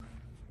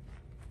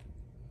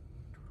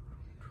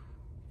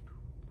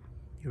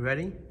You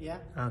ready? Yeah.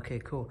 Okay,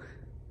 cool.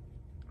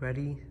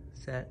 Ready,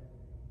 set,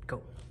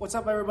 go. What's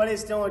up, everybody?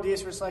 It's Dylan with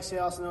DS for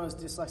Dyslexia, also known as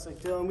Dyslexic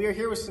Dylan. We are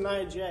here with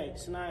Sanaya J.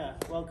 Sanaya,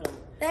 welcome.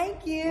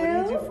 Thank you.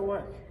 What do you do for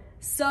work?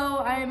 So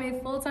I am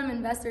a full-time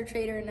investor,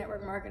 trader, and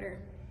network marketer.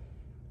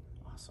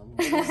 Awesome.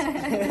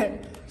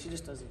 She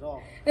just does it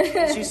all.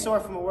 She's sore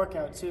from a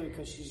workout too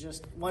because she's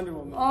just Wonder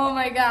Woman. Oh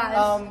my gosh.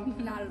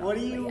 Not at all.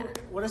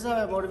 What is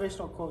a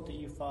motivational quote that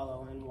you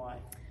follow and why?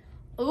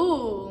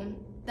 Ooh,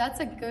 that's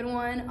a good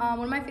one.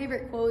 One of my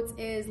favorite quotes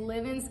is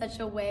live in such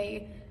a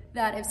way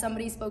that if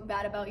somebody spoke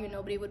bad about you,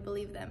 nobody would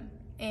believe them.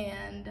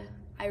 And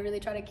I really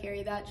try to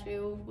carry that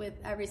true with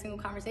every single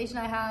conversation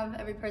I have,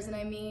 every person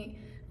I meet.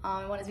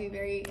 I want it to be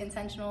very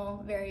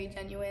intentional, very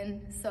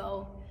genuine.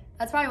 So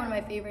that's probably one of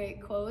my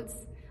favorite quotes.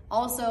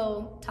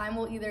 Also, time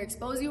will either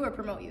expose you or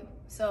promote you.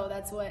 So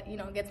that's what,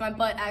 gets my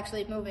butt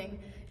actually moving,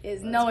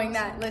 is knowing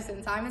that,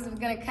 listen, time is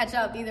going to catch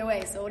up either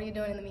way. So what are you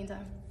doing in the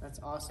meantime? That's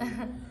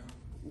awesome.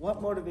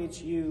 What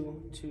motivates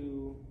you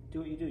to do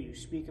what you do? You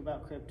speak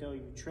about crypto,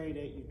 you trade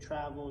it, you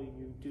travel,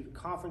 you do the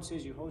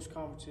conferences, you host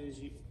conferences,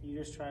 you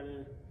just try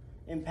to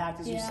impact,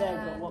 as you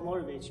said, but what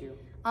motivates you?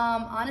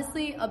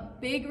 Honestly, a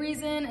big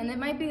reason, and it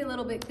might be a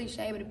little bit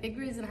cliche, but a big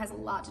reason has a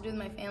lot to do with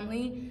my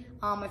family.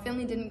 My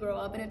family didn't grow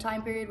up in a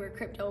time period where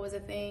crypto was a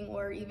thing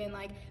or even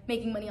like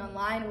making money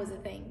online was a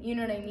thing. You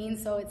know what I mean?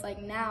 So it's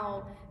like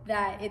now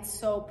that it's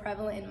so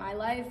prevalent in my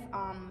life,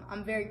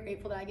 I'm very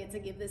grateful that I get to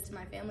give this to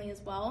my family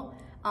as well.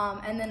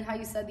 And then how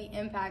you said the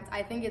impact,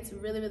 I think it's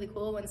really, really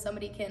cool when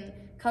somebody can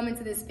come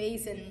into this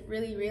space and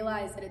really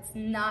realize that it's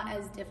not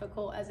as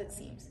difficult as it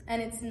seems.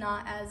 And it's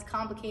not as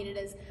complicated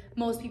as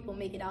most people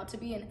make it out to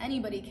be. And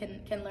anybody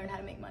can learn how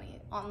to make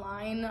money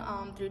online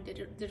through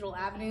digital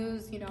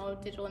avenues,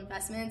 digital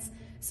investments.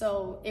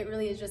 So it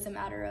really is just a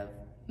matter of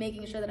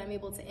making sure that I'm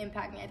able to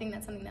impact me. I think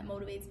that's something that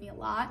motivates me a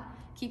lot,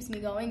 keeps me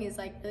going, is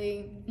like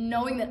really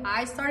knowing that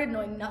I started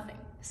knowing nothing.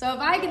 So if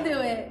I can do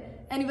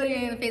it, anybody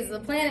on the face of the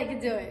planet can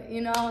do it,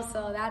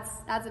 So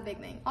that's a big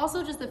thing.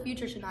 Also, just the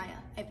future Shania,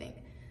 I think.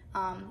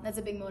 That's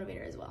a big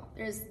motivator as well.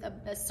 There's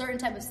a certain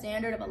type of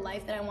standard of a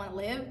life that I want to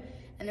live,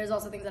 and there's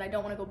also things that I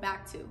don't want to go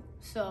back to.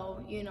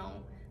 So,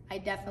 I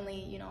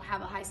definitely,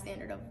 have a high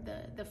standard of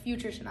the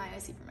future Shania I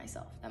see for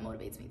myself. That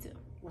motivates me too.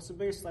 What's the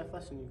biggest life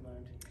lesson you've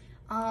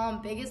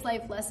learned? Biggest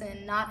life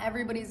lesson, not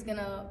everybody's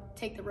gonna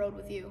take the road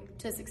with you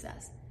to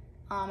success.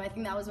 I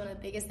think that was one of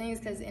the biggest things,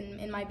 because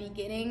in my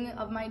beginning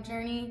of my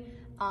journey,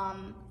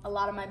 a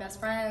lot of my best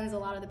friends, a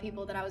lot of the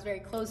people that I was very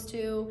close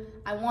to,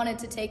 I wanted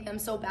to take them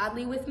so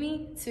badly with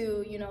me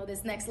to,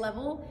 this next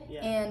level.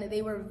 Yeah. And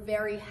they were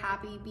very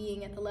happy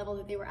being at the level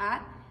that they were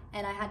at.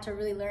 And I had to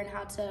really learn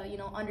how to,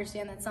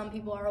 understand that some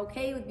people are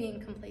okay with being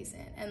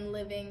complacent and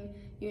living,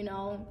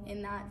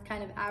 in that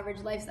kind of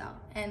average lifestyle.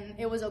 And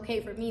it was okay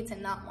for me to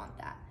not want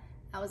that.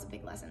 That was a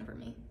big lesson for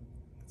me.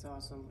 That's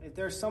awesome. If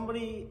there's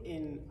somebody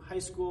in high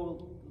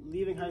school,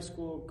 leaving high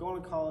school,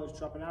 going to college,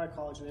 dropping out of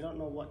college, and they don't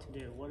know what to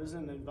do, what is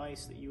an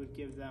advice that you would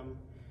give them